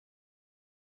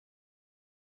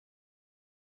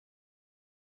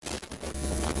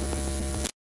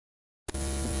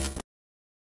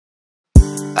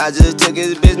I just took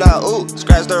his bitch, now ooh,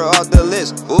 scratched her off the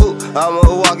list. Ooh, I'ma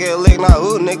walk and lick, now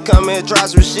ooh, nigga come and try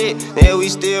some shit. Yeah, we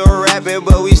still rapping,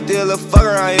 but we still a fuck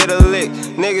around here to lick.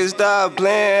 Niggas stop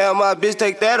playing, how my bitch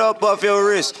take that up off your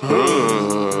wrist.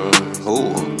 Ooh,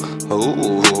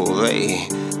 hey.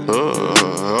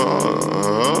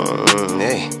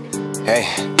 Hey, hey,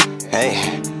 hey,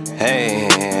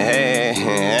 hey, hey,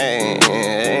 hey.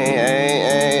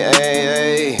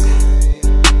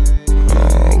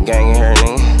 Gang in here,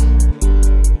 nigga.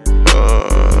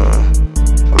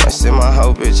 I'ma sit my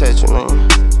whole bitch at you, nigga.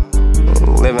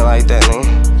 Living like that,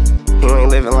 nigga. You ain't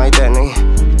living like that, nigga.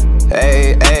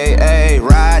 Hey, hey, hey,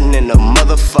 riding in the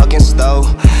motherfucking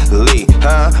stove. Lee,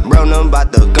 huh? Bro, them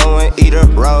about to go and eat a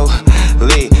roll.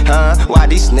 Lee, huh? Why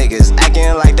these niggas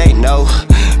acting like they know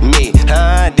me,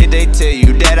 huh? Did they tell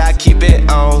you that I keep it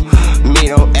on me?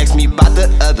 Don't ask me about the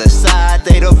other side,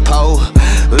 they the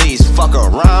police. Fuck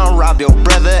around, rob your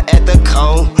brother at the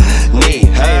Coney.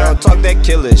 Hey, don't talk that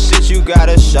killer shit, you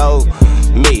gotta show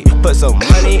me. Put some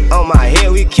money on my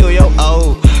head, we kill your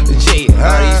OG,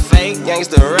 huh? These fake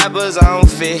gangster rappers, I don't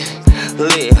fit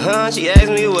lit, huh? She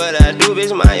asked me what I do,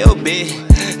 bitch, mind your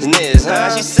business,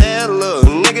 huh? She said, look,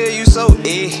 nigga, you so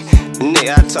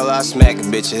nigga, I told her I smack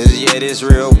bitches, yeah, this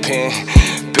real pen,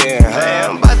 hey,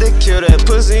 I'm about to kill that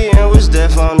pussy and wish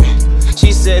death on me.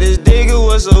 She said this nigga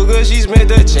was so good, she spent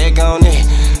the check on it.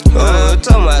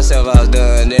 Told myself I was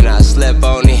done, then I slept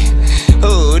on it.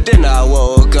 Then I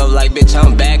woke up like, bitch,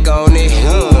 I'm back on it.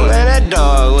 Man, that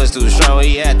dog was too strong,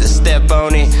 he had to step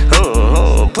on it.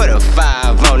 Put a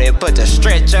 5 on it, put the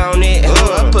stretch on it.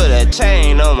 I put a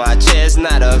chain on my chest,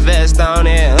 not a vest on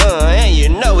it. And you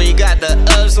know we got the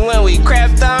ups when we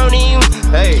craft on him.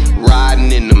 Hey,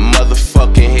 riding in the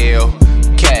motherfucking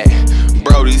Hellcat.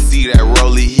 Brody see that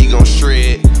rollie, he gon'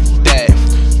 shred that.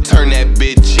 Turn that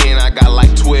bitch in, I got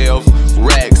like 12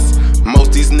 racks.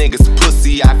 Most these niggas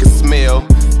pussy, I can smell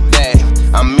that.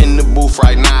 I'm in the booth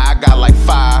right now, I got like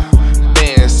 5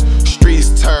 bands.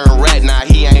 Streets turn rat, now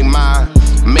he ain't my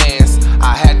mans.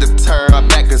 I had to turn my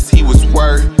back cause he was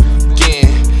working.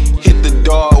 Hit the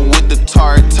dog with the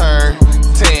tar, turn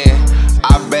 10.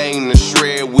 I bang the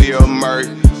shred wheel murk,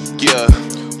 yeah.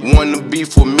 Wanna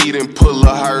beef with me, then pull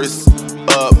a hearse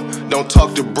up. Don't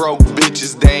talk to broke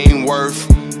bitches, they ain't worth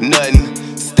nothing.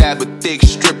 Stab a thick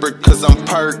stripper cause I'm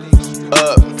perked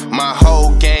up. My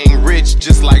whole gang rich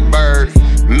just like Bird,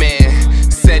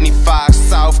 man. 75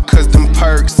 South cause them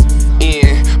perks